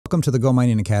Welcome to the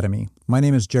GoMining Academy. My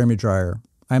name is Jeremy Dreyer.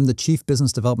 I am the Chief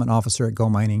Business Development Officer at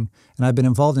GoMining, and I've been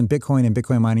involved in Bitcoin and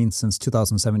Bitcoin mining since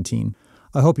 2017.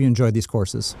 I hope you enjoyed these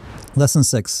courses. Lesson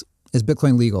 6, is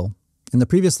Bitcoin legal? In the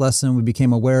previous lesson, we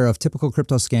became aware of typical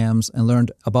crypto scams and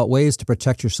learned about ways to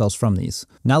protect yourselves from these.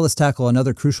 Now let's tackle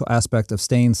another crucial aspect of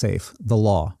staying safe, the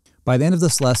law. By the end of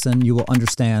this lesson, you will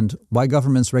understand why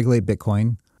governments regulate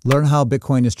Bitcoin, learn how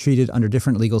Bitcoin is treated under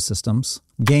different legal systems,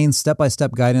 gain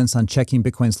step-by-step guidance on checking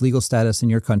Bitcoin's legal status in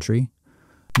your country,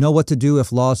 know what to do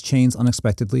if laws change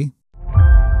unexpectedly.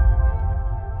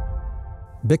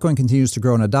 Bitcoin continues to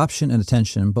grow in adoption and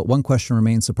attention, but one question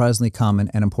remains surprisingly common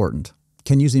and important.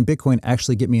 Can using Bitcoin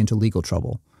actually get me into legal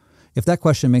trouble? If that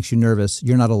question makes you nervous,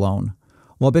 you're not alone.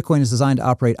 While Bitcoin is designed to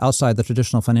operate outside the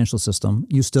traditional financial system,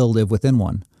 you still live within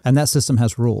one, and that system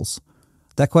has rules.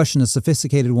 That question is a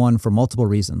sophisticated one for multiple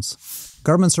reasons.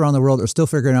 Governments around the world are still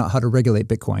figuring out how to regulate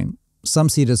Bitcoin. Some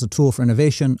see it as a tool for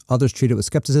innovation, others treat it with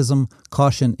skepticism,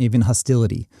 caution, even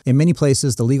hostility. In many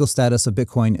places, the legal status of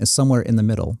Bitcoin is somewhere in the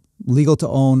middle. Legal to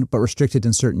own, but restricted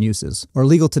in certain uses. Or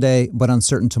legal today, but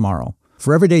uncertain tomorrow.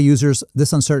 For everyday users,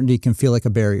 this uncertainty can feel like a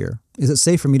barrier. Is it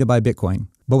safe for me to buy Bitcoin?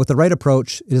 But with the right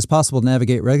approach, it is possible to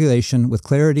navigate regulation with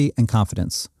clarity and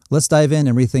confidence. Let's dive in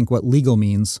and rethink what legal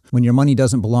means when your money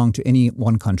doesn't belong to any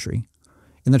one country.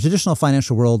 In the traditional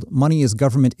financial world, money is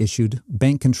government-issued,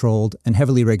 bank-controlled, and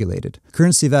heavily regulated.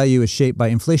 Currency value is shaped by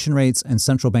inflation rates and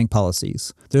central bank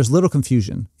policies. There's little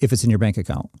confusion if it's in your bank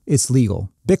account. It's legal.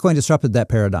 Bitcoin disrupted that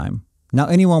paradigm. Now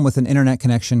anyone with an internet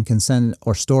connection can send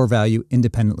or store value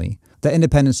independently. That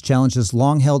independence challenges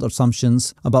long-held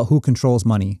assumptions about who controls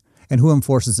money and who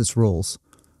enforces its rules.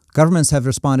 Governments have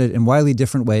responded in widely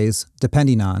different ways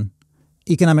depending on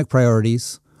economic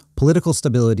priorities, political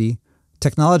stability,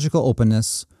 technological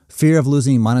openness, fear of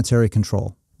losing monetary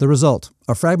control. The result,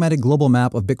 a fragmented global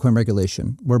map of Bitcoin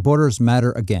regulation, where borders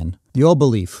matter again. The old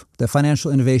belief that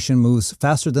financial innovation moves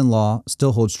faster than law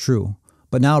still holds true,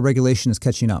 but now regulation is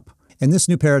catching up. In this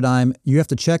new paradigm, you have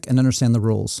to check and understand the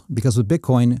rules, because with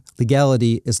Bitcoin,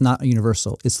 legality is not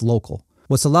universal, it's local.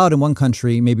 What's allowed in one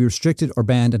country may be restricted or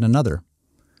banned in another.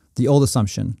 The old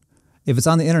assumption, if it's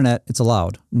on the internet, it's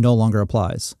allowed, no longer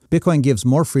applies. Bitcoin gives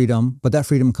more freedom, but that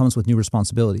freedom comes with new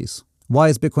responsibilities. Why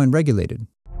is Bitcoin regulated?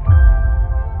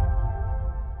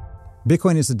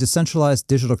 Bitcoin is a decentralized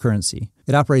digital currency.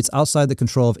 It operates outside the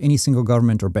control of any single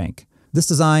government or bank. This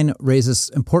design raises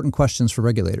important questions for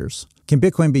regulators. Can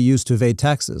Bitcoin be used to evade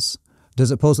taxes?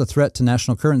 Does it pose a threat to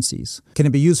national currencies? Can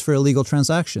it be used for illegal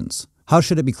transactions? How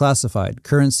should it be classified?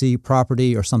 Currency,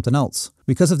 property, or something else?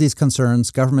 Because of these concerns,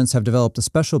 governments have developed a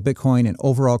special Bitcoin and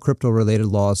overall crypto-related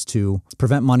laws to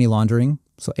prevent money laundering,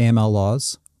 so AML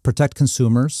laws, protect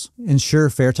consumers, ensure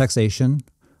fair taxation,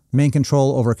 maintain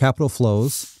control over capital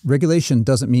flows. Regulation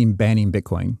doesn't mean banning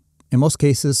Bitcoin. In most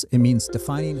cases, it means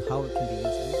defining how it can be